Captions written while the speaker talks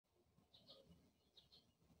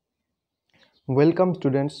Welcome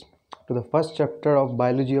students to the first chapter of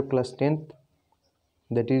biology of class 10th,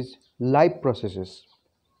 that is life processes.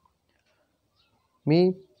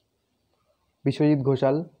 Me Bishwajit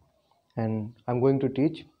Ghoshal and I'm going to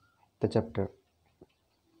teach the chapter.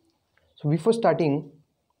 So before starting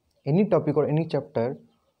any topic or any chapter,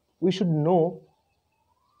 we should know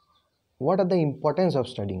what are the importance of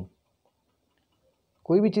studying.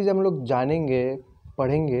 कोई भी चीज़ हम लोग जानेंगे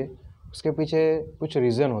पढ़ेंगे उसके पीछे कुछ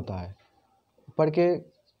reason होता है, पढ़ के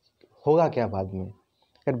होगा क्या बाद में।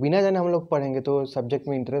 अगर बिना जाने हम लोग पढ़ेंगे तो सब्जेक्ट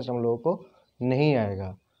में इंटरेस्ट हम लोगों को नहीं आएगा।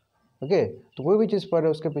 ओके, तो कोई भी चीज़ पढ़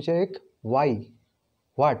रहे उसके पीछे एक वाई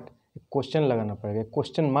व्हाट एक क्वेश्चन लगाना पड़ेगा,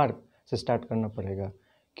 क्वेश्चन मार्क से स्टार्ट करना पड़ेगा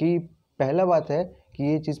कि पहला बात है कि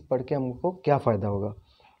ये चीज़ पढ़ के हमको क्या फ़ायदा होगा।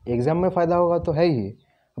 एग्ज़ाम में फ़ायदा होगा तो है ही।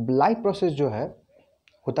 अब लाइफ प्रोसेस जो है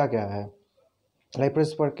होता क्या है, लाइफ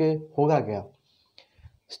प्रोसेस पढ़ के होगा क्या।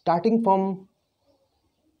 Starting from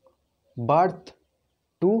birth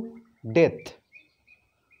to death,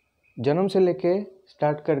 जन्म से लेके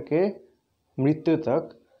स्टार्ट करके मृत्यु तक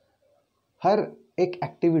हर एक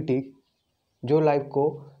एक्टिविटी जो लाइफ को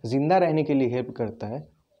ज़िंदा रहने के लिए हेल्प करता है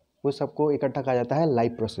वो सबको इकट्ठा कहा जाता है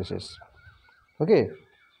लाइफ प्रोसेसेस। ओके,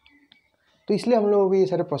 तो इसलिए हम लोगों को ये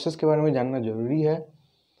सारे प्रोसेस के बारे में जानना ज़रूरी है,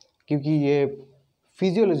 क्योंकि ये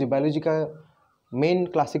फिजियोलॉजी बायोलॉजी का मेन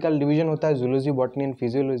क्लासिकल डिवीजन होता है, zoology, botany and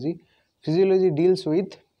physiology. Physiology deals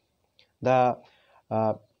with the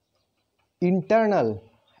internal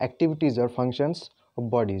activities और functions of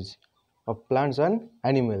bodies of plants and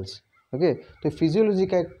animals. Okay, तो फिजियोलॉजी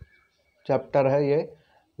का एक चैप्टर है ये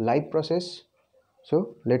life process. So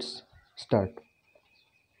let's start.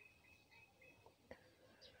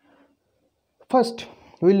 First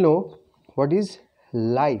will know what is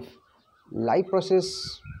life. Life process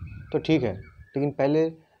तो ठीक है, लेकिन पहले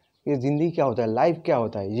ये ज़िंदगी क्या होता है, लाइफ क्या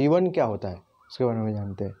होता है, जीवन क्या होता है, उसके बारे में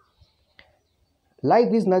जानते हैं।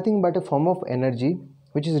 Life is nothing but a form of energy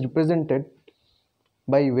which is represented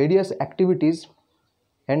by various activities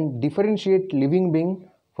and differentiate living being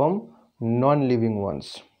from non-living ones।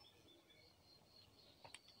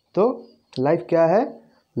 तो लाइफ क्या है,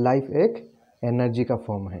 लाइफ एक एनर्जी का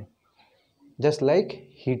फॉर्म है, just like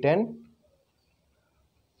heat and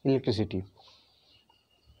electricity.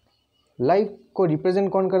 Life को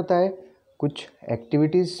represent कौन करता है, कुछ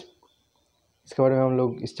एक्टिविटीज़। इसके बारे में हम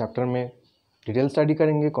लोग इस चैप्टर में डिटेल स्टडी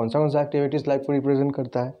करेंगे, कौन सा एक्टिविटीज़ लाइफ को रिप्रेजेंट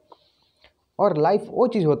करता है। और लाइफ वो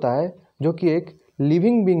चीज़ होता है जो कि एक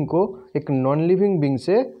लिविंग बीइंग को एक नॉन लिविंग बीइंग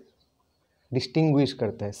से डिस्टिंग्विश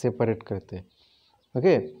करता है, सेपरेट करते हैं।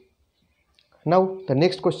 Okay, now the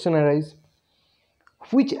next question arise,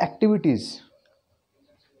 which activities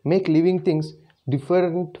make living things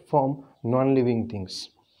different from non living things.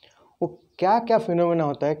 वो क्या क्या फिनोमेना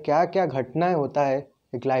होता है, क्या क्या घटनाएं होता है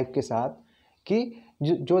एक लाइफ के साथ कि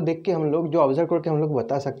जो देख के हम लोग, जो ऑब्जर्व करके हम लोग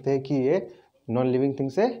बता सकते हैं कि ये नॉन लिविंग थिंग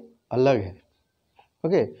से अलग है।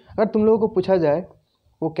 ओके, अगर तुम लोगों को पूछा जाए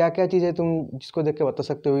वो क्या क्या चीज़ है तुम जिसको देख के बता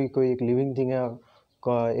सकते हो कि कोई एक लिविंग थिंग है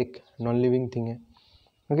और एक नॉन लिविंग थिंग है।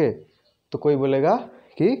 ओके, तो कोई बोलेगा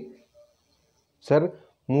कि सर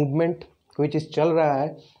मूवमेंट, कोई चीज़ चल रहा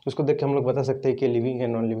है उसको देख के हम लोग बता सकते हैं कि लिविंग है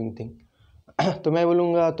नॉन लिविंग थिंग। तो मैं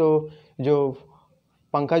बोलूँगा तो जो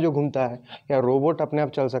पंखा जो घूमता है या रोबोट अपने आप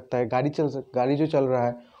चल सकता है, गाड़ी जो चल रहा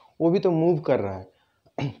है वो भी तो मूव कर रहा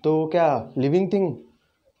है, तो क्या लिविंग थिंग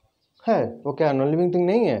है, वो क्या नॉन लिविंग थिंग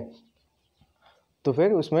नहीं है। तो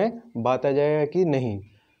फिर उसमें बात आ जाएगा कि नहीं,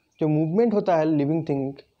 जो मूवमेंट होता है लिविंग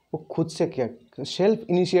थिंग वो खुद से क्या सेल्फ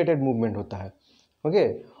इनिशिएटेड मूवमेंट होता है। ओके,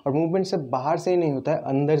 और मूवमेंट से बाहर से ही नहीं होता है,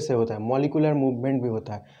 अंदर से होता है, मॉलिक्यूलर मूवमेंट भी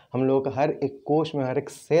होता है। हम लोगों का हर एक कोश में, हर एक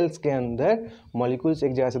सेल्स के अंदर मॉलिक्यूल्स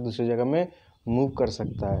एक जगह से दूसरी जगह में मूव कर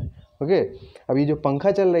सकता है। ओके, अभी जो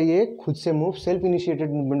पंखा चल रही है खुद से मूव, सेल्फ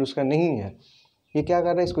इनिशिएटेड मूवमेंट उसका नहीं है। ये क्या कर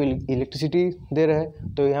रहा है, इसको इलेक्ट्रिसिटी दे रहा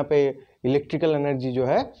है, तो यहाँ पे इलेक्ट्रिकल एनर्जी जो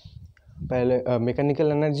है पहले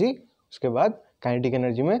मैकेनिकल एनर्जी, उसके बाद काइनेटिक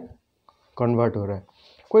एनर्जी में कन्वर्ट हो रहा है।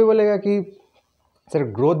 कोई बोलेगा कि सर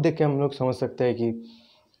ग्रोथ देख के हम लोग समझ सकते हैं कि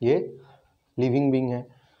ये लिविंग बीइंग है।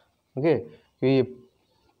 ओके, ये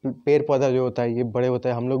पेड़ पौधा जो होता है ये बड़े होता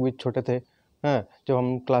है, हम लोग भी छोटे थे, हाँ, जब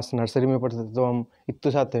हम क्लास नर्सरी में पढ़ते थे तो हम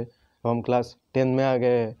इतने सा थे, तो हम क्लास 10 में आ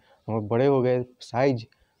गए, हम बड़े हो गए, साइज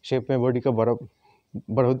शेप में बॉडी का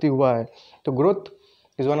बढ़ोतरी हुआ है। तो growth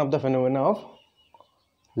is one of the phenomena of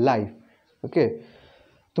life. Okay,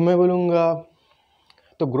 तो मैं बोलूँगा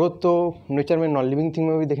तो ग्रोथ तो नेचर में नॉन लिविंग थिंग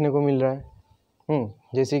में भी देखने को मिल रहा है।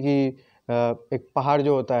 जैसे कि एक पहाड़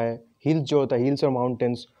जो होता है, हिल्स जो होता है, हिल्स और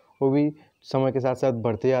माउंटेन्स, वो भी समय के साथ साथ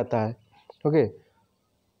बढ़ते जाता है। ओके,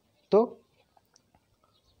 तो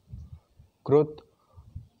ग्रोथ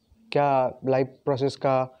क्या लाइफ प्रोसेस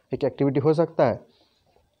का एक एक्टिविटी हो सकता है।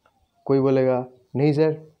 कोई बोलेगा नहीं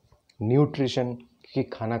सर न्यूट्रिशन, कि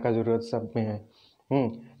खाना का ज़रूरत सब में है।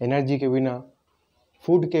 एनर्जी के बिना,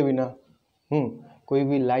 फूड के बिना कोई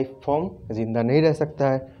भी लाइफ फॉर्म ज़िंदा नहीं रह सकता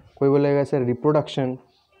है। कोई बोलेगा सर रिप्रोडक्शन,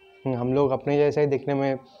 हम लोग अपने जैसा ही देखने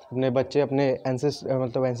में अपने बच्चे अपने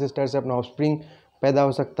एंसेस्टर से अपना ऑफस्प्रिंग पैदा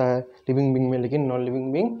हो सकता है लिविंग बींग में, लेकिन नॉन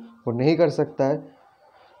लिविंग बींग वो नहीं कर सकता है।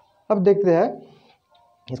 अब देखते हैं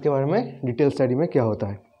इसके बारे में डिटेल स्टडी में क्या होता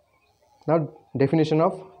है। Now definition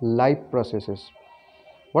of life processes.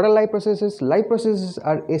 What are life processes? Life processes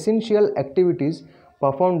are essential activities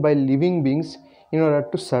performed by living beings in order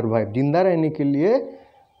to survive. जिंदा रहने के लिए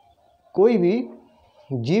कोई भी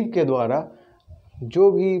जीव के द्वारा जो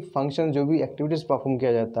भी फंक्शन, जो भी एक्टिविटीज़ परफॉर्म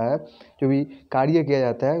किया जाता है, जो भी कार्य किया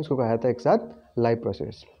जाता है, उसको कहा जाता है एक साथ लाइफ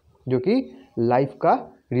प्रोसेस, जो कि लाइफ का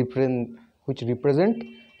रिप्रेजेंट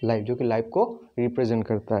लाइफ, जो कि लाइफ को रिप्रेजेंट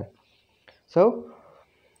करता है। So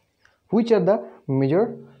which are the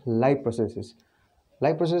major life processes?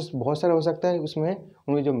 Life process बहुत सारा हो सकता है, उसमें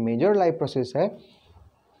उनमें जो मेजर लाइफ प्रोसेस है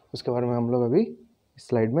उसके बारे में हम लोग अभी इस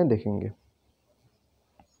स्लाइड में देखेंगे।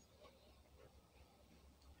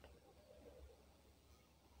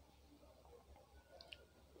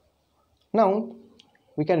 Now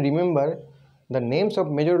we can remember the names of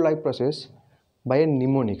major life process by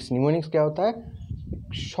mnemonics. Mnemonics क्या होता है?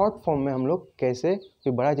 शॉर्ट फॉर्म में हम लोग कैसे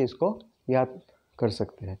कोई बड़ा चीज़ को याद कर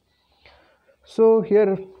सकते हैं। So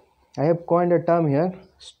here I have coined a term here,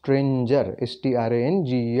 stranger,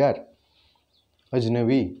 stranger,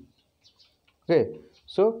 अजनबी। ओके,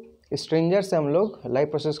 सो स्ट्रेंजर से हम लोग लाइफ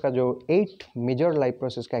प्रोसेस का जो 8 मेजर लाइफ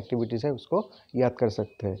प्रोसेस का एक्टिविटीज़ है उसको याद कर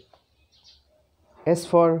सकते हैं। S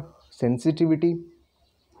for sensitivity,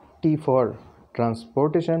 T for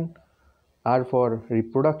transportation, R for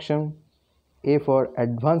reproduction, A for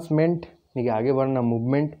advancement यानी कि आगे बढ़ना,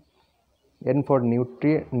 movement, N for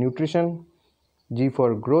nutrition, G for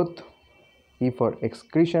growth, E for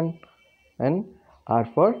excretion, and R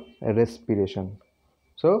for respiration.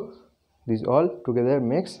 So these all together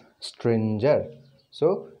makes stranger. So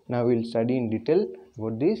now we'll study in detail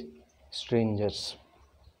about these strangers.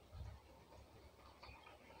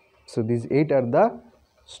 So these 8 are the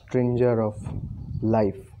stranger of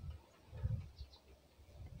life.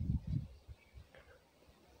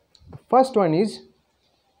 The first one is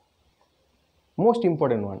most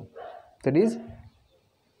important one, that is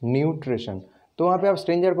nutrition. तो वहाँ पे आप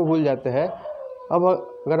stranger को भूल जाते हैं। अब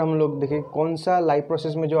अगर हम लोग देखें कौन सा लाइफ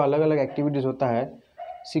प्रोसेस में जो अलग अलग एक्टिविटीज़ होता है,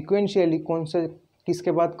 सिक्वेंशियली कौन से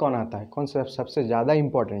किसके बाद कौन आता है, कौन सा सबसे ज़्यादा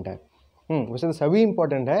इम्पोर्टेंट है। वैसे तो सभी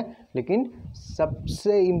इम्पोर्टेंट है, लेकिन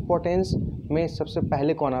सबसे इम्पोर्टेंस में सबसे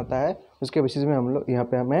पहले कौन आता है उसके बेसिस में हम लोग यहाँ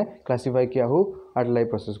पे हमें क्लासीफाई किया हो आठ लाइफ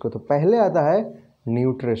प्रोसेस को। तो पहले आता है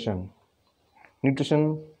न्यूट्रिशन।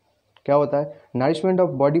 न्यूट्रिशन क्या होता है? Nourishment of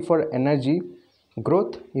body for energy,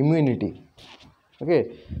 growth, immunity. Okay,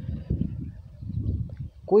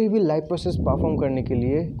 कोई भी लाइफ प्रोसेस परफॉर्म करने के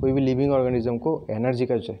लिए कोई भी लिविंग ऑर्गेनिज्म को एनर्जी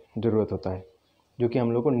का ज़रूरत होता है, जो कि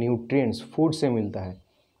हम लोग को न्यूट्रिएंट्स फूड से मिलता है।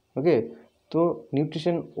 ओके, तो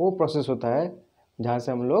न्यूट्रिशन वो प्रोसेस होता है जहाँ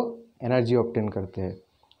से हम लोग एनर्जी ऑब्टेन करते हैं।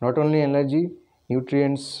 नॉट ओनली एनर्जी,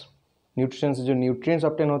 न्यूट्रिशन से जो न्यूट्रिएंट्स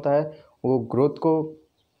ऑब्टेन होता है वो ग्रोथ को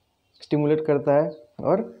स्टिमुलेट करता है,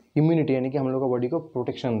 और इम्यूनिटी यानी कि हम लोग का बॉडी को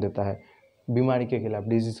प्रोटेक्शन देता है बीमारी के खिलाफ,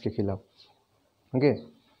 डिजीज़ के खिलाफ। Okay,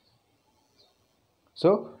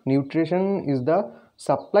 so nutrition is the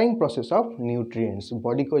supplying process of nutrients.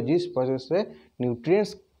 Body को जिस प्रोसेस से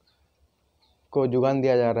न्यूट्रिएंट्स को जुगान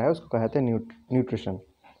दिया जा रहा है उसको कहते हैं न्यूट्रिशन।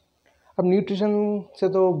 अब न्यूट्रिशन से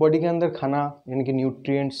तो बॉडी के अंदर खाना यानी कि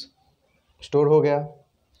न्यूट्रिएंट्स स्टोर हो गया।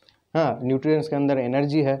 हाँ, न्यूट्रिएंट्स के अंदर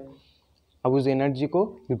एनर्जी है, अब उस एनर्जी को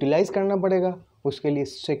यूटिलाइज करना पड़ेगा। उसके लिए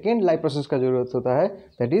सेकेंड लाइफ प्रोसेस का जरूरत होता है,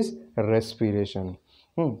 दैट इज रेस्पिरेशन।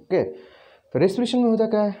 ओके, तो रेस्पिरेशन में होता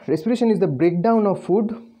क्या है? Respiration is the breakdown of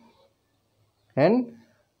food and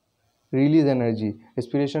release energy.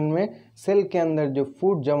 Respiration में सेल के अंदर जो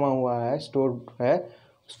फूड जमा हुआ है, स्टोर है,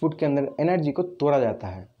 उस फूड के अंदर एनर्जी को तोड़ा जाता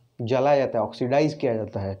है, जलाया जाता है, ऑक्सीडाइज किया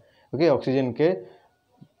जाता है। ओके, ऑक्सीजन के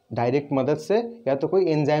डायरेक्ट मदद से या तो कोई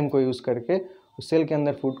एंजाइम को यूज़ करके उस सेल के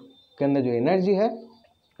अंदर फूड के अंदर जो एनर्जी है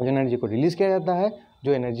उस एनर्जी को रिलीज़ किया जाता है,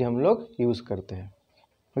 जो एनर्जी हम लोग यूज़ करते हैं।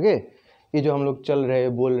 ओके, ये जो हम लोग चल रहे,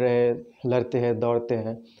 बोल रहे, लड़ते हैं, दौड़ते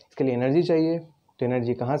हैं, इसके लिए एनर्जी चाहिए। तो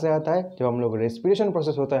एनर्जी कहाँ से आता है? जब हम लोग रेस्पिरेशन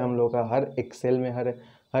प्रोसेस होता है हम लोग का हर एक सेल में,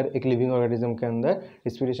 हर एक लिविंग ऑर्गेनिज्म के अंदर,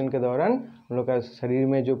 रेस्पिरेशन के दौरान हम लोग का शरीर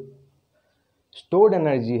में जो स्टोर्ड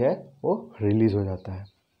एनर्जी है वो रिलीज हो जाता है।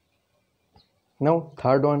 Now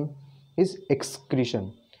third one is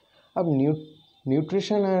excretion. अब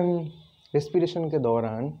न्यूट्रिशन एंड रेस्पिरेशन के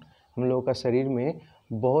दौरान हम लोगों का शरीर में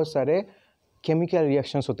बहुत सारे केमिकल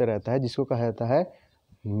रिएक्शंस होते रहता है, जिसको कहा जाता है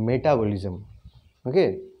मेटाबॉलिज्म। ओके,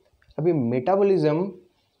 अभी metabolism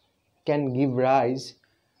can give rise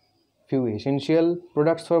few essential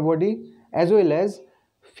products for body as well as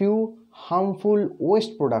few harmful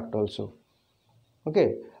waste product also. Okay,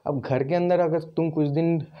 अब घर के अंदर अगर तुम कुछ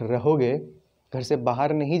दिन रहोगे, घर से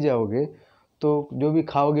बाहर नहीं जाओगे, तो जो भी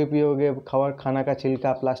खाओगे पियोगे, खाना का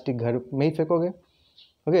छिलका प्लास्टिक घर में ही फेंकोगे।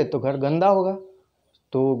 ओके, तो घर गंदा होगा,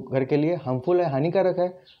 तो घर के लिए हार्मफुल है, हानिकारक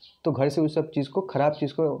है। तो घर से उस सब चीज़ को, खराब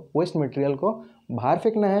चीज़ को, वेस्ट मटेरियल को बाहर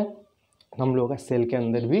फेंकना है। हम लोगों का सेल के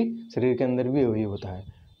अंदर भी, शरीर के अंदर भी वही होता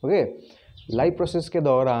है। ओके, लाइफ प्रोसेस के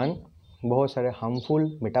दौरान बहुत सारे harmful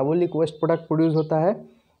metabolic waste product produce होता है,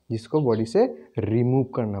 जिसको बॉडी से रिमूव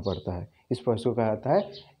करना पड़ता है। इस प्रोसेस को कहा जाता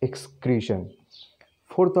है excretion.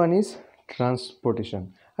 Fourth one is transportation.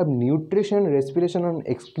 अब न्यूट्रिशन, रेस्पिरेशन और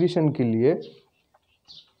एक्सक्रीशन के लिए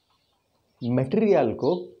मटेरियल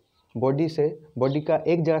को बॉडी का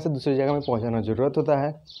एक जगह से दूसरी जगह में पहुंचाना ज़रूरत होता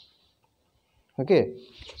है। ओके,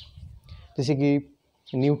 जैसे कि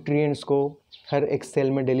न्यूट्रिएंट्स को हर एक सेल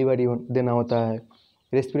में डिलीवरी देना होता है।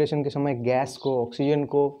 रेस्पिरेशन के समय गैस को, ऑक्सीजन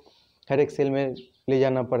को हर एक सेल में ले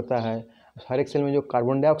जाना पड़ता है। हर एक सेल में जो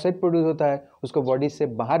कार्बन डाइऑक्साइड प्रोड्यूस होता है उसको बॉडी से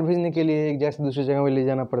बाहर भेजने के लिए एक जगह से दूसरी जगह में ले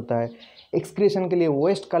जाना पड़ता है। एक्सक्रीशन के लिए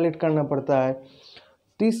वेस्ट कलेक्ट करना पड़ता है।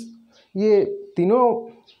 ये तीनों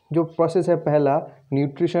जो प्रोसेस है, पहला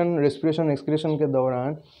न्यूट्रिशन, रेस्पिरेशन, एक्सक्रीशन के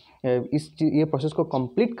दौरान ये प्रोसेस को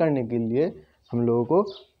कंप्लीट करने के लिए हम लोगों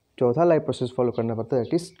को चौथा लाइफ प्रोसेस फॉलो करना पड़ता है,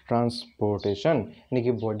 दैट इज ट्रांसपोर्टेशन। यानी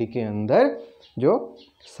कि बॉडी के अंदर जो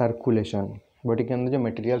सर्कुलेशन, बॉडी के अंदर जो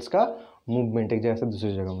मटेरियल्स का मूवमेंट एक जगह से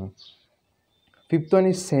दूसरी जगह में। Fifth one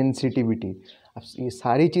is sensitivity. अब ये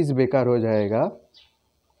सारी चीज़ बेकार हो जाएगा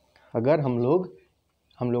अगर हम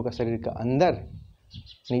लोग का शरीर का अंदर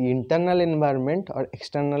इंटरनल एनवायरनमेंट और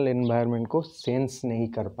एक्सटर्नल एनवायरनमेंट को सेंस नहीं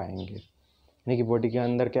कर पाएंगे। यानी कि बॉडी के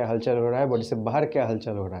अंदर क्या हलचल हो रहा है, बॉडी से बाहर क्या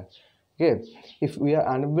हलचल हो रहा है। Okay, if we are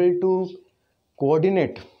unable to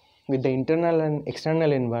coordinate with the internal and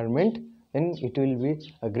external environment, then it will be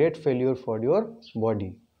a great failure for your body.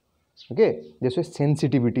 Okay, that's why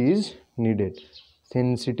sensitivity is needed.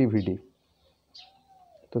 Sensitivity.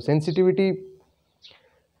 तो sensitivity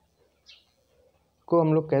को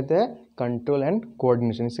हम लोग कहते हैं control and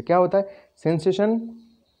coordination. इससे क्या होता है, सेंसेशन,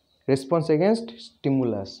 रिस्पॉन्स अगेंस्ट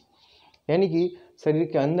स्टिमुलस। यानी कि शरीर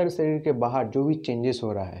के अंदर, शरीर के बाहर जो भी चेंजेस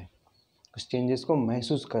हो रहा है, उस चेंजेस को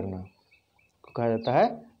महसूस करना को कहा जाता है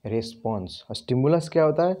रेस्पॉन्स। और स्टिमुलस क्या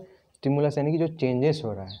होता है, स्टिमुलस यानी कि जो चेंजेस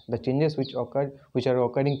हो रहा है, the changes which are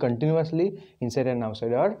occurring continuously inside and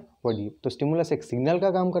outside our body. तो स्टिमुलस एक सिग्नल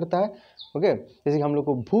का काम करता है। ओके, जैसे कि हम लोग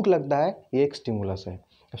को भूख लगता है, ये एक स्टिमुलस है।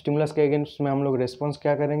 स्टिमुलस के अगेंस्ट में हम लोग रेस्पॉन्स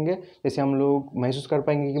क्या करेंगे, जैसे हम लोग महसूस कर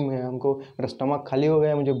पाएंगे कि हमको मेरा स्टमक खाली हो गया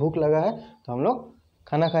है, मुझे भूख लगा है, तो हम लोग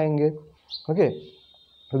खाना खाएंगे। ओके,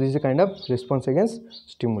 तो this is kind of response against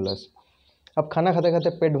stimulus. अब खाना खाते खाते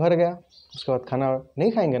पेट भर गया, उसके बाद खाना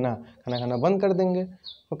नहीं खाएंगे ना, खाना खाना बंद कर देंगे।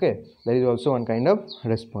 Okay, that is also one kind of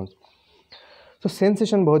response. तो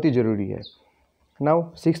सेंसेशन बहुत ही जरूरी है। Now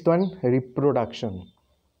sixth one, reproduction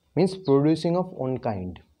means producing of own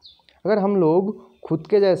kind. अगर हम लोग खुद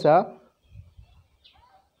के जैसा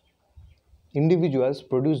इंडिविजुअल्स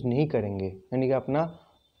प्रोड्यूस नहीं करेंगे, यानी कि अपना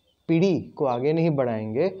पीढ़ी को आगे नहीं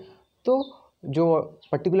बढ़ाएंगे, तो जो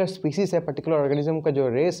पर्टिकुलर स्पीसीज है, पर्टिकुलर ऑर्गेनिज्म का जो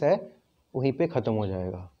रेस है, वहीं पे ख़त्म हो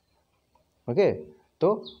जाएगा। ओके,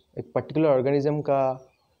 तो एक पर्टिकुलर ऑर्गेनिज्म का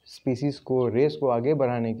स्पीसीज को, रेस को आगे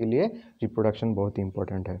बढ़ाने के लिए रिप्रोडक्शन बहुत ही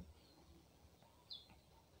इंपॉर्टेंट है।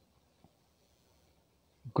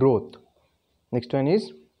 Growth, next one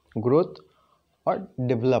is growth और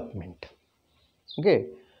डेवलपमेंट। ओके,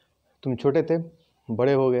 तुम छोटे थे,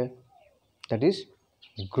 बड़े हो गए, दैट इज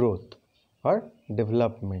ग्रोथ और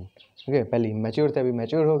डेवलपमेंट। ओके, पहले इमैच्योर थे, अभी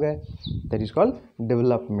मैच्योर हो गए, दैट इज कॉल्ड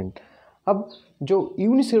डेवलपमेंट। अब जो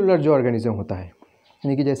यूनिसेलुलर जो ऑर्गेनिज्म होता है,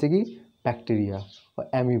 यानी कि जैसे कि बैक्टीरिया और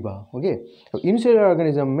एमीबा, ओके, तो यूनिसेलुलर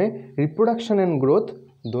ऑर्गेनिज्म में रिप्रोडक्शन एंड ग्रोथ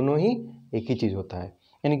दोनों ही एक ही चीज़ होता है।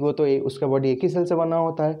 यानी कि वो तो उसका बॉडी एक ही सेल से बना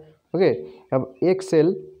होता है। ओके, अब एक सेल,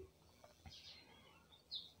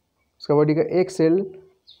 उसका बॉडी का एक सेल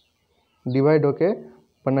डिवाइड होके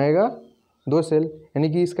बनाएगा दो सेल, यानी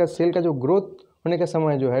कि इसका सेल का जो ग्रोथ होने का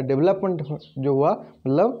समय जो है, डेवलपमेंट जो हुआ,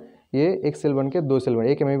 मतलब ये एक सेल बन के दो सेल बना।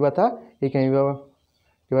 एक एमीबा था, एक एमीबा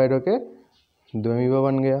डिवाइड होके दो एमीबा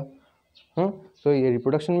बन गया। तो ये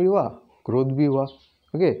रिप्रोडक्शन भी हुआ, ग्रोथ भी हुआ।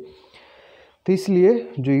 ओके, तो इसलिए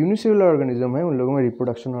जो यूनिसेलुलर ऑर्गेनिज्म है, उन लोगों में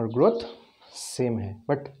रिप्रोडक्शन और ग्रोथ सेम है,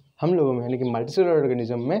 बट हम लोगों में, लेकिन मल्टीसेलुलर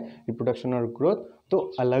ऑर्गेनिज्म में रिप्रोडक्शन और ग्रोथ तो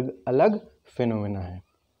अलग अलग फेनोमेना है।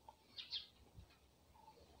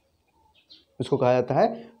 उसको कहा जाता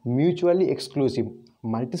है म्यूचुअली एक्सक्लूसिव।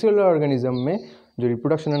 मल्टीसेलुलर ऑर्गेनिज्म में जो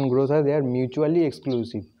रिप्रोडक्शन एंड ग्रोथ है दे आर म्यूचुअली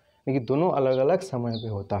एक्सक्लूसिव, यानी कि दोनों अलग अलग समय पे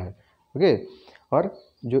होता है। ओके, और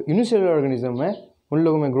जो यूनिसेलुलर ऑर्गेनिज्म है उन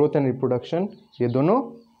लोगों में ग्रोथ एंड रिप्रोडक्शन ये दोनों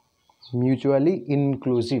म्यूचुअली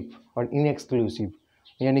इंक्लूसिव और इनएक्सक्लूसिव,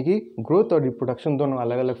 यानी कि ग्रोथ और रिप्रोडक्शन दोनों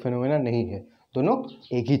अलग अलग फिनोमेना नहीं है, दोनों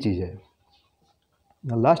एक ही चीज़ है।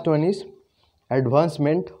 लास्ट वन इज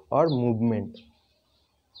एडवांसमेंट और मूवमेंट।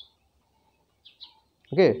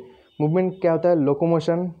 ओके, मूवमेंट क्या होता है?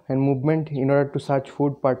 Locomotion and movement in order to search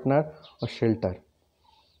food partner और शेल्टर,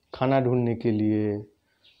 खाना ढूंढने के लिए,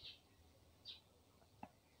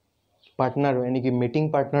 पार्टनर यानी कि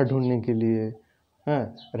मीटिंग पार्टनर ढूंढने के लिए,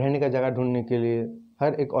 हाँ, रहने का जगह ढूंढने के लिए।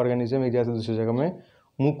 हर एक ऑर्गेनिज्म एक जगह से दूसरी जगह में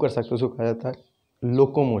मूव कर सकते हैं, उसको कहा जाता है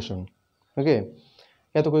लोकोमोशन। ओके,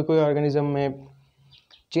 या तो कोई कोई ऑर्गेनिज्म में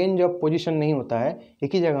चेंज ऑफ पोजीशन नहीं होता है,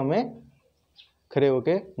 एक ही जगह में खड़े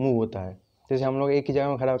होके मूव होता है। जैसे हम लोग एक ही जगह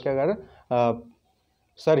में खड़ा होकर अगर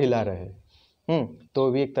सर हिला रहे हैं तो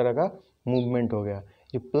भी एक तरह का मूवमेंट हो गया।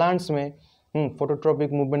 जो प्लांट्स में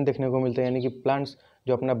फोटोट्रॉपिक मूवमेंट देखने को मिलता है, यानी कि प्लांट्स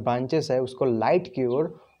जो अपना ब्रांचेस है उसको लाइट की ओर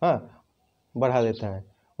बढ़ा देता है,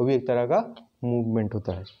 वो भी एक तरह का मूवमेंट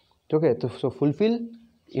होता है। ठीक है, तो सो fulfil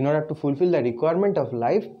in order to fulfil the requirement of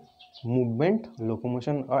life, movement,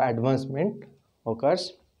 locomotion और advancement occurs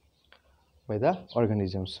by the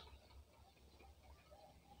organisms.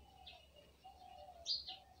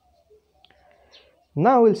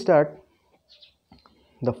 Now we'll start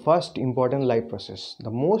the first important life process,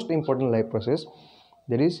 the most important life process,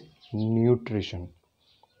 that is nutrition.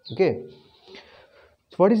 Okay,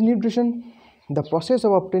 so what is nutrition? The process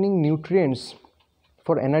of obtaining nutrients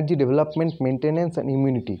for energy development, maintenance and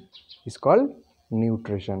immunity is called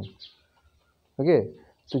nutrition. Okay,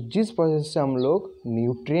 तो जिस process से हम लोग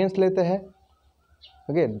nutrients लेते हैं,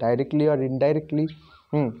 okay, directly और indirectly,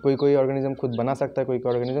 कोई कोई ऑर्गेनिज्म खुद बना सकता है, कोई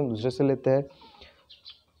कोई ऑर्गेनिज्म दूसरे से लेते हैं।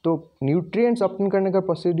 तो न्यूट्रिएंट्स ऑब्टेन करने का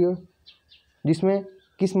प्रोसीड्यूर, जिसमें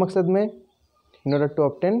किस मकसद में? In order to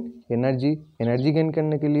obtain energy, energy gain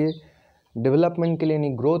करने के लिए, डेवलपमेंट के लिए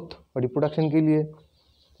यानी ग्रोथ और रिप्रोडक्शन के लिए,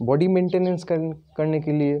 बॉडी मेंटेनेंस करने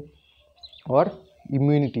के लिए और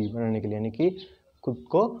इम्यूनिटी बनाने के लिए, यानी कि खुद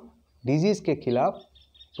को डिजीज़ के खिलाफ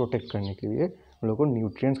प्रोटेक्ट करने के लिए हम लोग को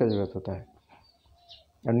न्यूट्रिएंट्स का ज़रूरत होता है।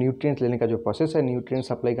 और न्यूट्रिएंट्स लेने का जो प्रोसेस है, न्यूट्रिएंट्स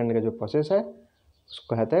सप्लाई करने का जो प्रोसेस है,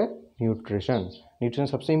 उसको कहते हैं न्यूट्रिशन। न्यूट्रिशन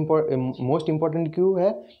सबसे मोस्ट इम्पॉर्टेंट क्यों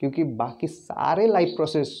है? क्योंकि बाकी सारे लाइफ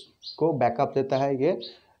प्रोसेस को बैकअप देता है ये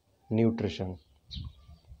न्यूट्रिशन।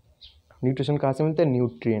 न्यूट्रिशन कहाँ से मिलता है?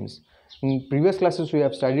 Nutrients. In previous classes we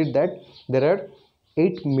have studied that there are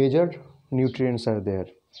 8 major nutrients are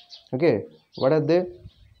there. Okay, what are they?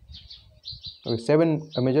 7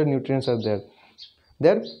 major nutrients are there.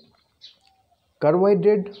 There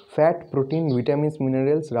carbohydrate, fat, protein, vitamins,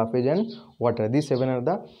 minerals, roughage and water. These 7 are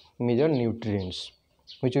the major nutrients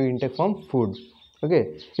which we intake from food. Okay,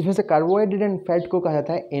 इसमें से carbohydrate and fat को कहा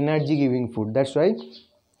जाता है energy giving food. That's why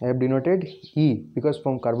I have denoted E, because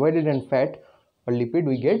from carbohydrate and fat or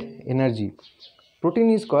lipid we get energy.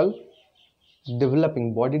 Protein is called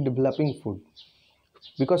developing, body developing food,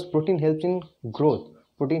 because protein helps in growth,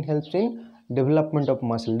 protein helps in development of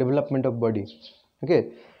muscle, development of body. Okay,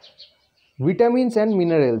 vitamins and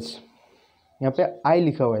minerals, यहाँ पे I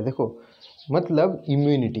लिखा हुआ है, देखो, मतलब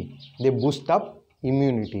immunity, they boost up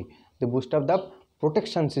immunity, they boost up the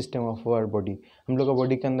protection system of our body. हम लोग का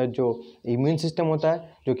बॉडी के अंदर जो इम्यून सिस्टम होता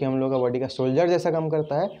है, जो कि हम लोग का बॉडी का सोल्जर जैसा काम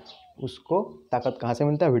करता है, उसको ताकत कहाँ से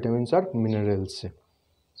मिलता है? विटामिन्स और मिनरल्स से।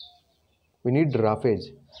 We need roughage.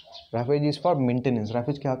 Roughage is for maintenance.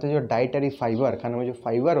 roughage क्या होता है? जो डाइटरी फाइबर, खाने में जो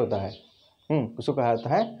फाइबर होता है, उसको कहा जाता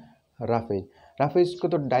है राफेज। राफेज को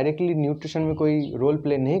तो डायरेक्टली न्यूट्रिशन में कोई रोल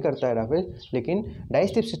प्ले नहीं करता है राफेज, लेकिन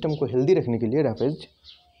डाइजेस्टिव सिस्टम को हेल्दी रखने के लिए राफेज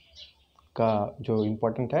का जो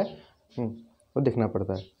इम्पोर्टेंट है वो देखना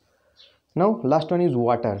पड़ता है। Now last one is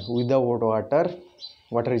water. Without water,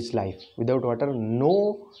 water is life. Without water know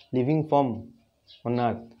living form on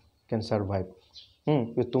earth can survive.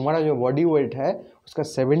 तो तुम्हारा जो बॉडी वेट है उसका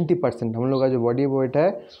 70%, हम लोग का जो बॉडी वेट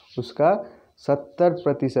है उसका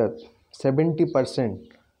 70%, 70%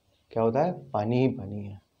 क्या होता है? पानी ही पानी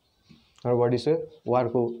है। और बॉडी से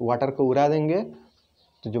वाटर को उड़ा देंगे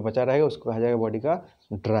तो जो बचा रहेगा उसको कहा जाएगा बॉडी का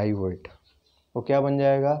ड्राई वेट। वो क्या बन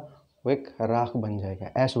जाएगा? वो एक राख बन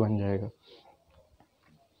जाएगा, ऐश बन जाएगा।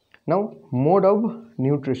 Now mode of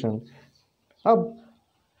nutrition. अब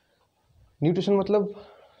न्यूट्रिशन मतलब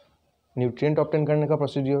न्यूट्रिएंट ऑब्टेन करने का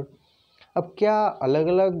प्रोसीड्यूर। अब क्या अलग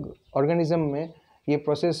अलग ऑर्गेनिज्म में ये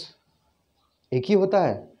प्रोसेस एक ही होता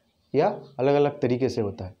है या अलग अलग तरीके से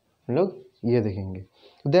होता है? हम लोग ये देखेंगे।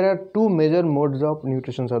 There are 2 major modes of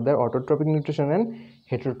nutrition are there, autotrophic nutrition and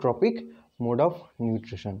हेटेरोट्रोपिक mode of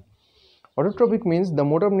nutrition. Autotrophic means the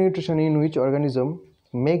mode of nutrition in which organism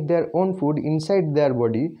make their own food inside their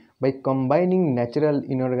body by combining natural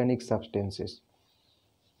inorganic substances.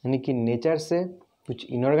 यानी कि nature से कुछ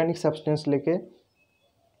inorganic substance लेके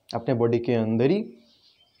अपने body के अंदर ही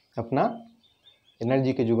अपना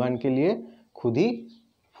energy के जुगान के लिए खुद ही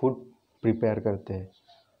फूड प्रिपेयर करते हैं.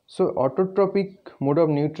 सो autotrophic mode of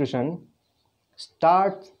nutrition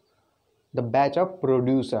start the batch of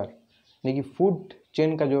producer, यानी कि फूड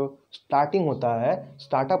चेन का जो स्टार्टिंग होता है,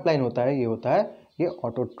 स्टार्टअप लाइन होता है, ये होता है ये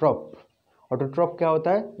ऑटोट्रॉप. ऑटोट्रॉप क्या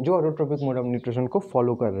होता है? जो ऑटोट्रोपिक मोड ऑफ न्यूट्रिशन को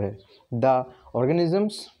फॉलो कर रहे हैं. The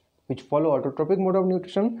organisms which follow autotrophic mode of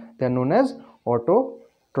nutrition, they are known as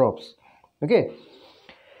autotrophs. Okay,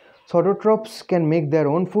 so autotrophs can make their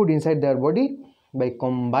own food inside their body by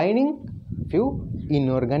combining few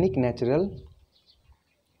inorganic natural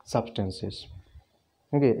substances.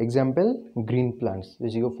 Okay, example green plants,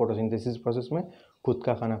 जैसे कि photosynthesis process में खुद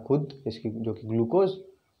का खाना खुद इसकी जो कि ग्लूकोज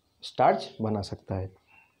स्टार्च बना सकता है.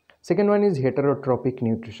 Second one is हेटेरोट्रोपिक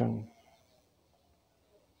nutrition.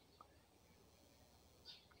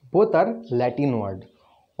 Both are Latin word.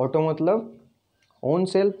 Auto मतलब ओन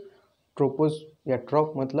सेल्फ, ट्रोपोस या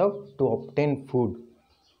ट्रॉप मतलब टू ऑब्टेन फूड.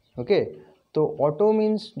 ओके, तो ऑटो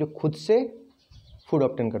मीन्स जो खुद से फूड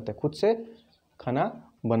ऑब्टेन करता है, खुद से खाना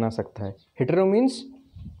बना सकता है. Hetero means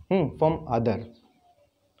from other.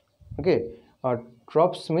 Okay, और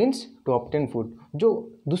trophs means to obtain food,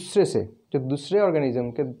 जो दूसरे से, जो दूसरे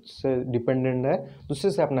ऑर्गेनिज्म के से डिपेंडेंट है,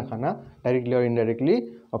 दूसरे से अपना खाना डायरेक्टली और इनडायरेक्टली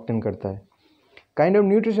ऑब्टेन करता है. Kind of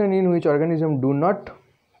nutrition in which organism do not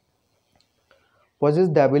possess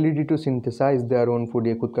the ability to synthesize their own food.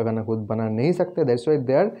 ये खुद का खाना खुद बना नहीं सकते. That's why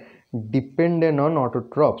they are dependent on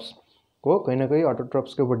autotrophs. को कहीं ना कहीं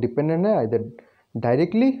autotrophs के ऊपर डिपेंडेंट है, either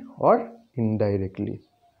directly or indirectly.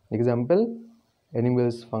 Example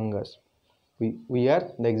animals, fungus. We are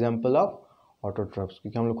the example of autotrophs.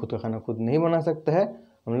 क्योंकि हम लोग खुद का खाना खुद नहीं बना सकते हैं,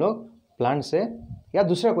 हम लोग प्लांट से या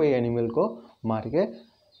दूसरा कोई एनिमल को मार के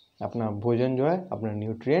अपना भोजन जो है, अपना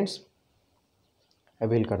न्यूट्रिएंट्स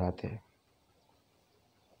अवेल कराते हैं.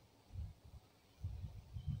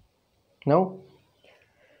 Now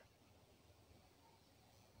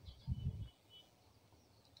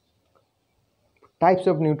types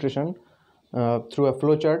of nutrition through a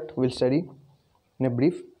flow chart will study in a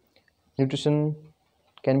brief. Nutrition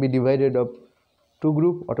can be divided up to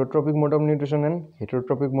group: autotrophic mode of nutrition and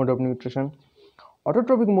हेटेरोट्रोपिक mode of nutrition.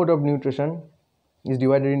 Autotrophic mode of nutrition is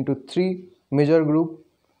divided into three major group: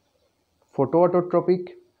 photoautotropic,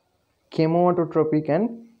 chemoautotropic and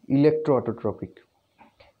electroautotropic.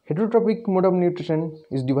 Heterotropic mode of nutrition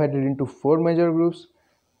is divided into four major groups: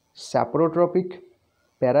 saprotropic,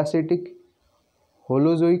 parasitic,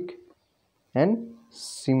 holozoic and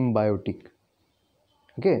symbiotic.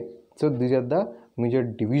 Okay, so these are the major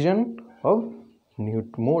division of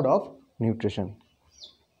mode of nutrition.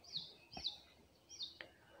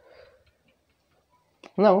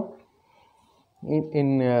 Now,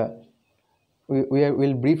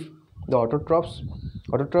 we'll brief the autotrophs.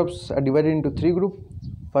 Autotrophs are divided into three group.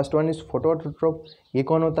 First one is photoautotroph. ये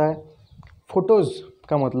कौन होता है? Photos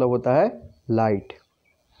का मतलब होता है light.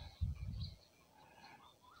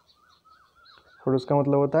 Photos का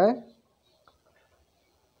मतलब होता है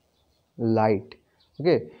लाइट.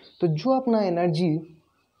 ओके, तो जो अपना एनर्जी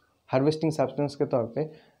हार्वेस्टिंग सब्सटेंस के तौर पे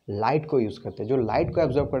लाइट को यूज़ करते हैं, जो लाइट को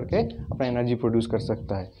एब्जॉर्ब करके अपना एनर्जी प्रोड्यूस कर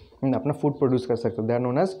सकता है, अपना फूड प्रोड्यूस कर सकता है, they are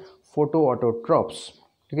known as फोटोऑटोट्रॉप्स.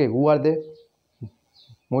 Okay, who are they?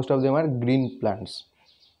 Most of them are green plants.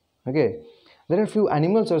 Okay, there are few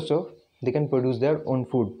animals also, they can produce their own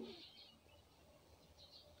food.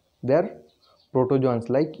 They are protozoans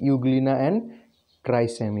like Euglena and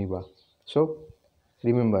क्राइसेमिबा. So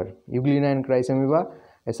remember, Euglena and क्राइसेमिबा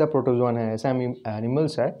ऐसा protozoan है, ऐसा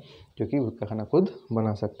animals है जो कि खुद का खाना खुद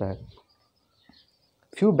बना सकता है.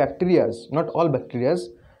 Few bacterias, not all bacterias,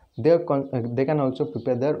 they can also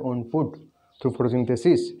prepare their own food through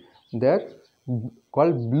photosynthesis. They are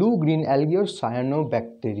called blue green algae और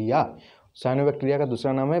cyanobacteria. cyanobacteria का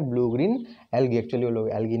दूसरा नाम है blue green algae. एक्चुअली वो लोग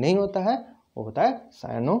algae नहीं होता है, वो होता है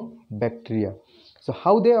cyanobacteria. So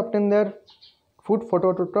how they obtain their food?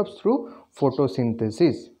 Photoautotrophs through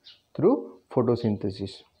photosynthesis. Through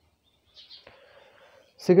photosynthesis.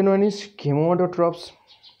 Second one is chemoautotrophs.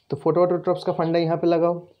 तो फोटोऑटोट्रॉप्स का फंडा यहाँ पे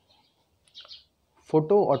लगाओ.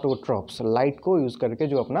 फोटोऑटोट्रॉप्स लाइट को यूज़ करके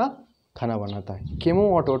जो अपना खाना बनाता है.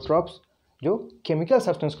 केमोऑटोट्रॉप्स जो केमिकल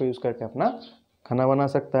सब्सटेंस को यूज़ करके अपना खाना बना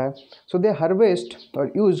सकता है. सो दे हार्वेस्ट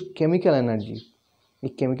और यूज़ केमिकल एनर्जी.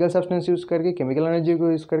 एक केमिकल सब्सटेंस यूज़ करके, केमिकल एनर्जी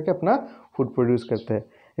को यूज़ करके अपना फूड प्रोड्यूस करता है.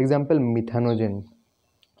 एग्जाम्पल मिथानोजन,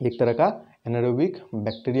 एक तरह का एनारोबिक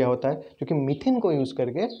बैक्टीरिया होता है जो कि मीथेन को यूज़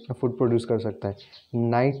करके फूड प्रोड्यूस कर सकता है।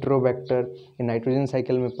 नाइट्रोबैक्टर, ये नाइट्रोजन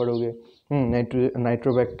साइकिल में पढ़ोगे।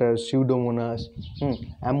 Nitrobacter, Pseudomonas,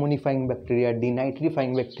 एमोनिफाइंग bacteria,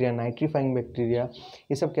 denitrifying bacteria, nitrifying bacteria,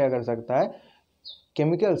 ये सब क्या कर सकता है,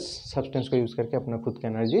 केमिकल्स सब्सटेंस को यूज़ करके अपना खुद का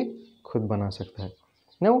एनर्जी खुद बना सकता है।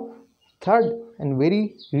 Now third and very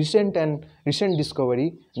recent discovery,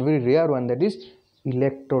 very rare one, that is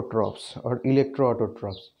इलेक्ट्रोट्रॉप्स और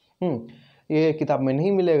इलेक्ट्रोऑटोट्रॉप्स। ये किताब में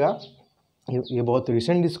नहीं मिलेगा, ये बहुत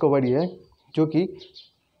रिसेंट डिस्कवरी है जो कि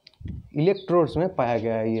इलेक्ट्रोड्स में पाया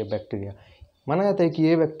गया है। ये बैक्टीरिया माना जाता है कि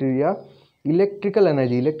ये बैक्टीरिया इलेक्ट्रिकल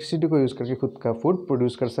एनर्जी, इलेक्ट्रिसिटी को यूज़ करके खुद का फूड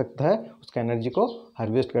प्रोड्यूस कर सकता है, उसका एनर्जी को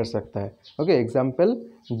हार्वेस्ट कर सकता है। ओके, एग्जाम्पल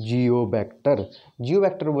जियोबैक्टर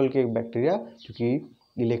बोल के एक बैक्टीरिया जो कि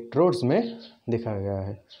इलेक्ट्रोड्स में देखा गया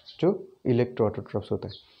है, जो इलेक्ट्रोऑटोट्रॉप्स होता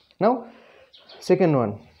है। Now second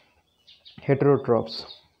one, heterotrophs.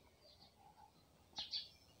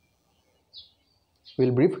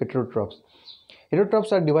 We'll brief heterotrophs.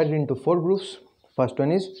 Heterotrophs are divided into 4 groups. First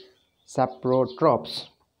one is saprotrophs.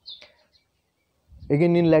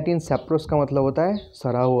 Again in Latin, sapros का मतलब होता है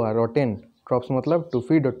सड़ा हुआ, rotten. Trophs मतलब to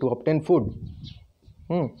feed or to obtain food.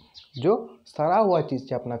 जो सड़ा हुआ चीज़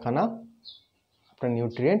से अपना खाना, अपना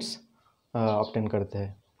न्यूट्रिएंट्स ऑब्टेन करते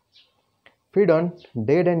हैं। Feed on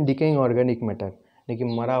dead and decaying organic matter,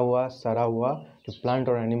 लेकिन मरा हुआ, सड़ा हुआ जो प्लांट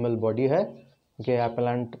और एनिमल बॉडी है, कि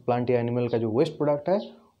प्लांट या एनिमल का जो वेस्ट प्रोडक्ट है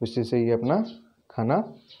उसी से ये अपना खाना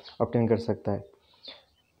ऑब्टेन कर सकता है।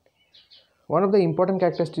 One of the important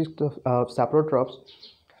characteristics of saprotrophs,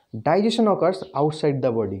 digestion occurs outside the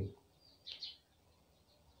body.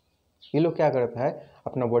 ये लोग क्या करता है,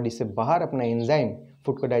 अपना बॉडी से बाहर अपना एंजाइम,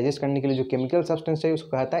 फूड को डाइजेस्ट करने के लिए जो केमिकल सब्सटेंस चाहिए उसको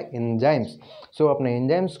कहता है एंजाइम्स। सो अपने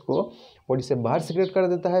एंजाइम्स को बॉडी से बाहर सीक्रेट कर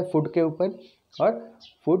देता है फूड के ऊपर, और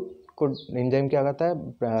फूड को एंजाइम क्या करता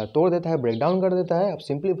है, तोड़ देता है, ब्रेक डाउन कर देता है। अब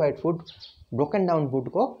simplified food, broken down food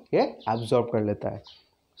को ये एब्जॉर्ब कर लेता है।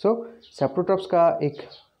 सो सैप्रोट्रॉप्स का एक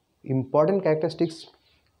important characteristics,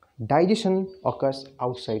 digestion occurs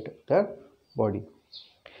outside the body.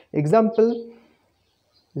 Example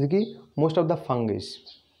जैसे कि मोस्ट ऑफ द फंगस,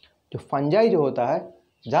 जो फंजाई जो होता है,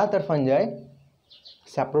 ज़्यादातर फंजाई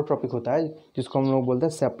सैप्रोट्रॉपिक होता है, जिसको हम लोग बोलते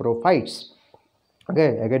हैं saprophytes, okay,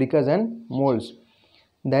 Agaricus and moles.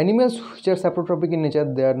 The animals which are saprotropic in nature,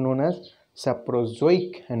 they are known as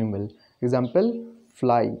saprozoic animal. Example,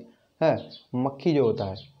 fly है, मक्खी जो होता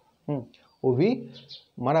है, वो भी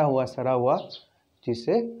मरा हुआ, सड़ा हुआ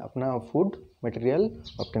जिससे अपना फूड मटेरियल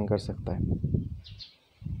ऑब्टेन कर सकता है।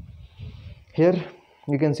 Here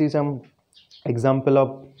you can see some example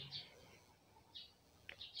of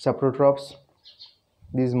saprotrophs.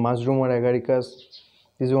 This is mushroom or agaricus.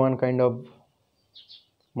 This is one kind of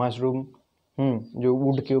mushroom जो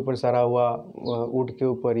वुड के ऊपर सड़ा हुआ, वुड के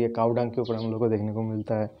ऊपर, ये काउडंग के ऊपर हम लोग को देखने को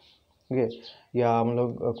मिलता है। ठीक है, या हम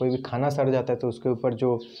लोग कोई भी खाना सड़ जाता है तो उसके ऊपर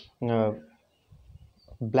जो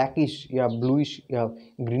ब्लैकिश या ब्लूइश या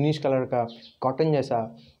ग्रीनिश कलर का कॉटन जैसा,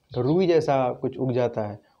 रुई जैसा कुछ उग जाता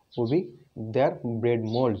है, वो भी दे आर ब्रेड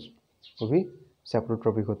मोल्ड्स, वो भी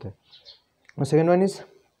सैप्रोट्रोपिक होते हैं। सेकेंड वन इज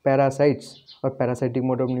पैरासाइट्स और पैरासाइटिक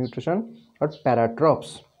मोड ऑफ न्यूट्रिशन और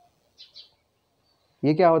पैराट्रॉप्स।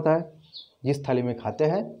 ये क्या होता है, जिस थाली में खाते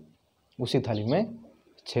हैं उसी थाली में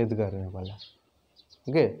छेद करने वाला।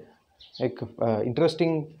 ओके, एक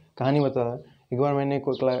इंटरेस्टिंग कहानी बता रहा। एक बार मैंने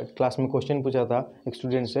कोई क्लास में क्वेश्चन पूछा था एक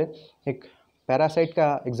स्टूडेंट से, एक पैरासाइट का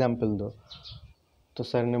एग्जाम्पल दो। तो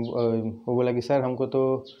सर ने वो बोला कि सर हमको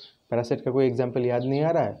तो पैरासाइट का कोई एग्जाम्पल याद नहीं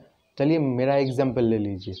आ रहा है, चलिए मेरा एग्जाम्पल ले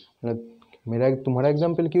लीजिए। मतलब तुम्हारा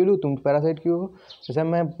एग्जाम्पल क्यों लूँ, तुम पैरासाइट क्यों हो? जैसे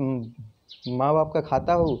मैं माँ बाप का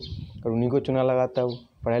खाता हूँ और उन्हीं को चूना लगाता हूँ,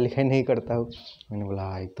 पढ़ाई लिखाई नहीं करता हूँ। मैंने बोला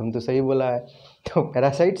हाँ तुम तो सही बोला है। तो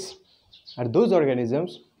parasites are those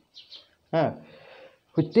organisms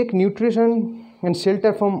which take nutrition and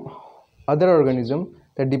shelter from other organism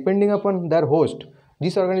that depending upon their host।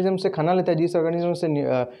 जिस ऑर्गेनिज्म से खाना लेता है, जिस ऑर्गेनिज्म से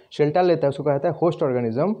शेल्टर लेता है, उसको कहता है होस्ट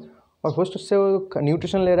ऑर्गेनिज्म। और होस्ट से वो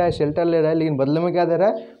न्यूट्रिशन ले रहा है, शेल्टर ले रहा है, लेकिन बदले में क्या दे रहा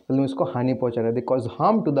है, बदले में उसको हानि पहुंचा रहा है, they cause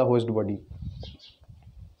harm to the host body,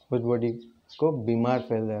 host body को बीमार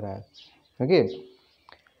फैल दे रहा है। ओके,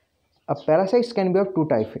 अब parasites can be of to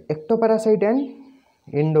type, ectoparasite and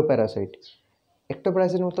endoparasite.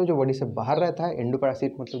 Ectoparasite मतलब जो बॉडी से बाहर रहता है,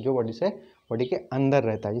 एंडोपैरासाइट मतलब जो बॉडी के अंदर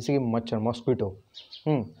रहता है, जैसे कि मच्छर, मॉस्क्विटो,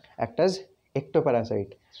 act as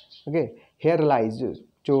ectoparasite. Okay, hair lies,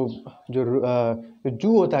 जो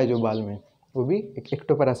जू होता है जो बाल में, वो भी एक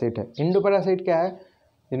एक्टोपैरासाइट है। एंडोपैरासाइट क्या है,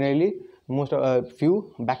 generally most few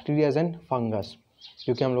bacterias and fungus,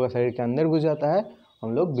 क्योंकि हम लोग का शरीर के अंदर घुस जाता है,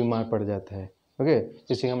 हम लोग बीमार पड़ जाते हैं। ओके,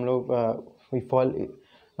 जैसे हम लोग we fall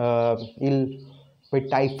ill with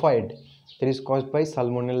typhoid, that is caused by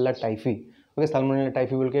salmonella typhi. Okay, salmonella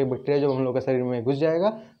typhi बोल के बैक्टीरिया जब हम लोग के शरीर में घुस जाएगा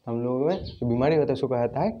तो हम लोगों में जो बीमारी होता है उसको कहा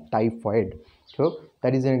जाता है typhoid. So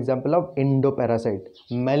that is an example of endoparasite.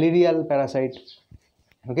 मैलेरियल parasite,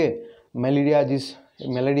 okay,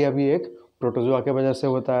 malaria भी एक प्रोटोजोआ के वजह से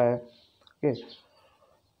होता है। Okay,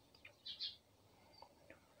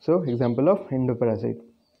 so example of endoparasite.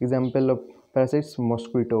 Example of parasites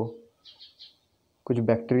मॉस्क्विटो, कुछ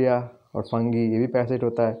बैक्टीरिया और फंगी ये भी पैरासाइट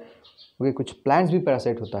होता है। ओके, कुछ प्लांट्स भी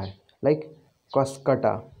पैरासाइट होता है, लाइक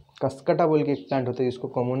कस्कटा बोल के एक प्लांट होता है इसका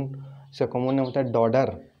कॉमन नाम होता है डॉडर।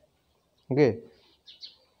 ओके,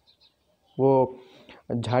 वो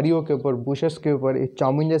झाड़ियों के ऊपर, बुशेस के ऊपर एक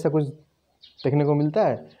चाउमीन जैसा कुछ देखने को मिलता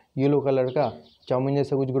है, येलो कलर का चाउमीन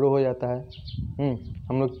जैसा कुछ ग्रो हो जाता है।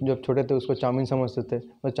 हम लोग जब छोटे थे उसको चाउमीन समझते थे,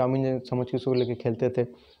 तो चाउमीन समझ के उसको लेके खेलते थे।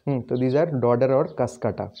 तो दीज आर डॉडर और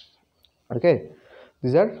कस्कटा। Okay,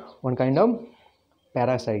 these are one kind of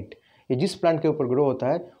parasite. ये जिस प्लांट के ऊपर ग्रो होता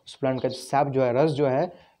है उस प्लांट का सैप जो है, रस जो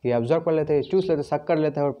है, ये ऑब्जर्व कर लेते हैं, चूस लेते हैं, सक कर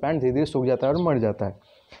लेता है और प्लांट धीरे धीरे सूख जाता है और मर जाता है।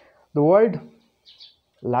 The world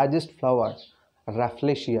largest flower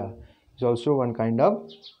Rafflesia is also one kind of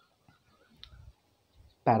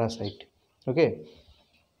parasite. Okay,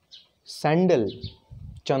 sandal,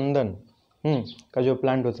 चंदन का जो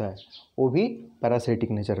प्लांट होता है वो भी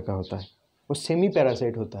पैरासाइटिक नेचर का होता है। वो सेमी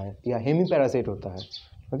पैरासाइट होता है या हेमी पैरासाइट होता है।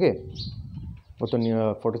 ओके, वो तो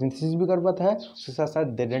फोटोसिंथेसिस भी कर पाता है, उसके साथ साथ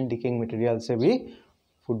डेड एंड डिकेइंग मटेरियल से भी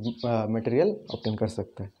फूड मटेरियल ऑब्टेन कर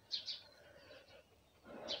सकता है।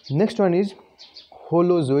 नेक्स्ट वन इज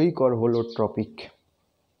होलोजोइक और होलोट्रॉपिक।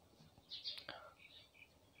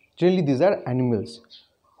 Generally these are animals.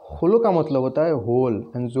 होलो का मतलब होता है होल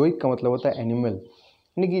एंड जोइक का मतलब होता है एनिमल,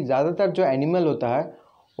 यानी कि ज़्यादातर जो एनिमल होता है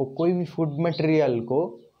वो कोई भी फूड मटेरियल को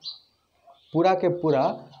पूरा के पूरा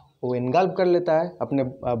वो इनगल्व कर लेता है, अपने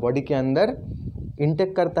बॉडी के अंदर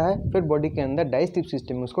इनटेक करता है, फिर बॉडी के अंदर डाइजेस्टिव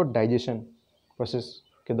सिस्टम में उसको डाइजेशन प्रोसेस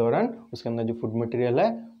के दौरान उसके अंदर जो फूड मटेरियल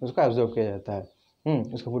है उसको एब्जॉर्ब किया जाता है।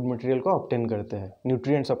 उसका फूड मटेरियल को ऑब्टेन करते हैं,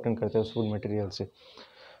 न्यूट्रिएंट्स ऑब्टेन करते हैं उस फूड मटेरियल से।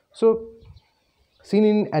 So seen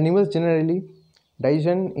in animals generally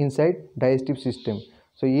digestion inside digestive system.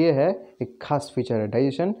 सो ये है एक खास फीचर है,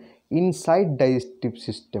 digestion inside digestive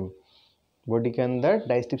system. Body के अंदर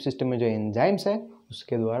डाइजेस्टिव सिस्टम में जो एंजाइम्स है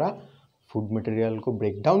उसके द्वारा फूड मटेरियल को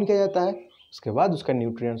ब्रेक डाउन किया जाता है, उसके बाद उसका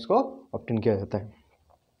न्यूट्रिएंट्स को ऑब्टेन किया जाता है।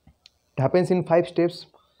 It happens in 5 steps: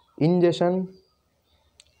 ingestion,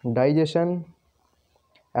 digestion,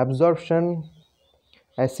 absorption,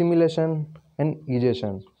 assimilation and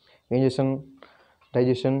egestion. Ingestion,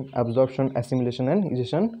 digestion, absorption, assimilation and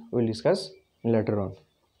egestion we will discuss later on.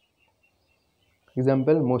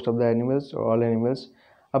 Example, most of the animals or all animals.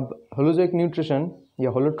 अब holozoic nutrition या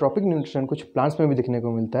होलोट्रॉपिक nutrition कुछ plants में भी देखने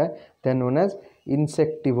को मिलता है, they are known as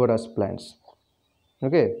insectivorous plants.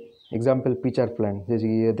 Okay, example pitcher plant, जैसे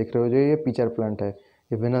कि ये देख रहे हो जो ये पिचर प्लांट है,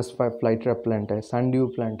 ये वेनस फ्लाईट्रैप प्लांट है, सैंड्यू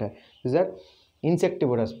प्लांट है, दिस आर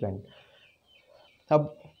इंसेक्टिवोरस प्लांट।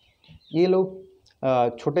 अब ये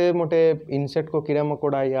लोग छोटे मोटे इंसेक्ट को, कीड़ा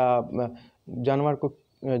मकोड़ा या जानवर को,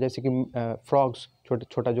 जैसे कि फ्रॉग्स,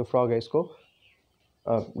 छोटा जो फ्रॉग है इसको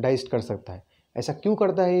डाइजेस्ट कर सकता है। ऐसा क्यों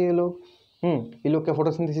करता है ये लोग? ये लोग क्या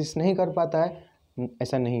फोटोसिंथेसिस नहीं कर पाता है?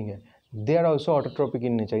 ऐसा नहीं है, they are also autotrophic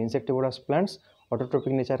in nature. Insectivorous plants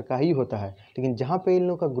autotrophic nature का ही होता है, लेकिन जहाँ पे इन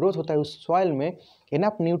लोगों का ग्रोथ होता है उस सॉइल में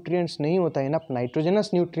इनफ न्यूट्रिएंट्स नहीं होता है, इनफ नाइट्रोजनस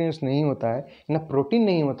न्यूट्रिएंट्स नहीं होता है, इनफ प्रोटीन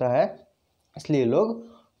नहीं होता है, इसलिए लोग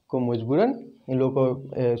को मजबूरन इन लोगों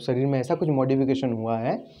को शरीर में ऐसा कुछ मॉडिफिकेशन हुआ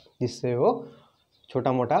है जिससे वो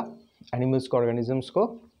छोटा मोटा एनिमल्स को, ऑर्गेनिजम्स को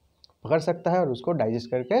पकड़ सकता है और उसको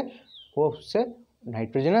डाइजेस्ट करके वो उससे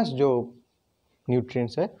नाइट्रोजनस जो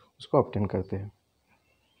न्यूट्रिएंट्स है उसको ऑब्टेन करते हैं।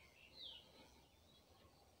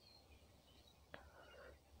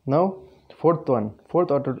 Now fourth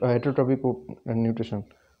heterotropic nutrition,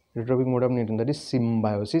 heterotropic mode of nutrition, that is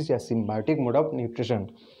symbiosis या symbiotic mode of nutrition।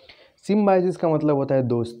 symbiosis का मतलब होता है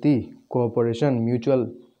दोस्ती, कोऑपरेशन, म्यूचुअल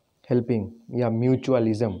हेल्पिंग या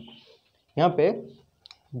म्यूचुअलिज्म। यहाँ पे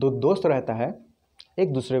दो दोस्त रहता है,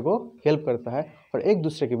 एक दूसरे को हेल्प करता है और एक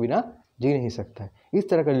दूसरे के बिना जी नहीं सकता है। इस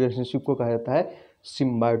तरह का रिलेशनशिप को कहा जाता है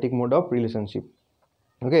symbiotic mode of relationship।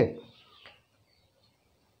 Okay,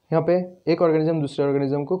 यहाँ पे एक ऑर्गेनिज्म दूसरे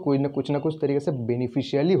ऑर्गेनिज्म को कुछ ना कुछ तरीके से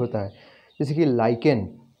बेनिफिशियली होता है, जैसे कि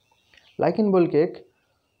लाइकेन बोल के एक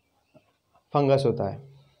फंगस होता है।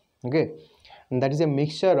 Okay, that is a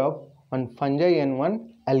mixture of one fungi and one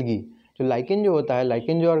algae. जो लाइकेन जो होता है,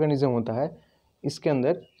 लाइकेन जो ऑर्गेनिज्म होता है, इसके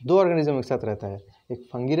अंदर दो ऑर्गेनिज्म एक साथ रहता है, एक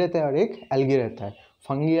फंगी रहता है और एक एल्गी रहता है।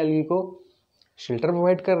 फंगी एल्गी को शेल्टर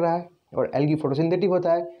प्रोवाइड कर रहा है और एल्गी फोटोसिंथेटिक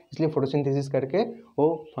होता है, इसलिए फोटोसिंथेसिस करके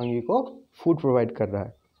वो फंगी को फूड प्रोवाइड कर रहा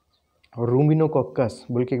है। रूमिनोकोकस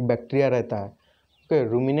बोल के एक बैक्टीरिया रहता है, ओके,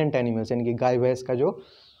 रूमिनेंट एनिमल्स यानी कि गाय भैंस का जो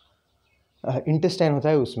इंटेस्टाइन होता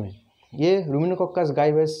है उसमें। ये रूमिनोकोकस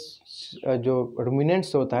गाय भैंस जो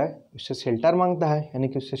रूमिनेंट्स होता है उससे शेल्टर मांगता है, यानी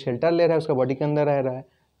कि उससे शेल्टर ले रहा है, उसका बॉडी के अंदर रह रहा है।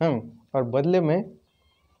 और बदले में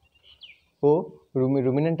वो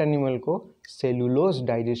रूमिनेंट एनिमल को सेलुलोज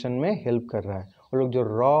डाइजेशन में हेल्प कर रहा है। वो लोग जो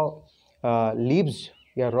रॉ लीव्स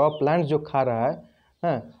या रॉ प्लांट्स जो खा रहा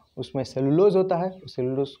है, उसमें सेलुलोज होता है, उस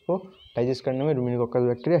सेलुलोज को डाइजेस्ट करने में रूमिनोकोकस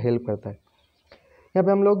बैक्टीरिया हेल्प करता है। यहाँ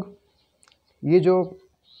पे हम लोग ये जो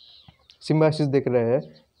सिम्बायोसिस देख रहे हैं,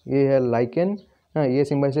 ये है लाइकेन, ये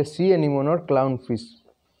सिम्बायोसिस सी एनीमोन और क्लाउन फिश।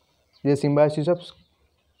 ये symbiosis of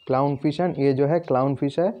clown fish and ये जो है क्लाउन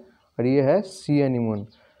फिश है और ये है सी एनीमोन।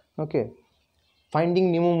 ओके, फाइंडिंग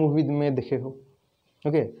नीमो मूवी में देखे हो।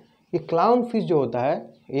 ओके, ये क्लाउन फिश जो होता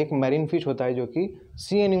है एक मैरीन फिश होता है जो कि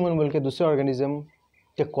सी एनीमोन बोल के दूसरे ऑर्गेनिज्म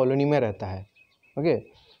के कॉलोनी में रहता है। ओके,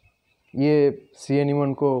 ये सी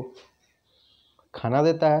एनीमोन को खाना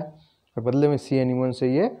देता है और बदले में सी एनीमोन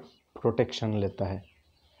से ये प्रोटेक्शन लेता है।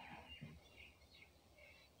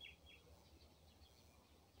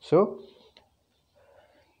 सो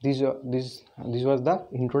this was the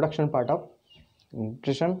introduction part of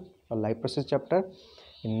nutrition or life process chapter.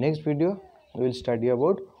 In next video we will study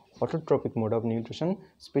about autotrophic mode of nutrition,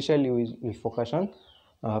 especially we will focus on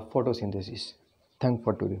photosynthesis. Thanks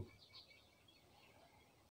for today.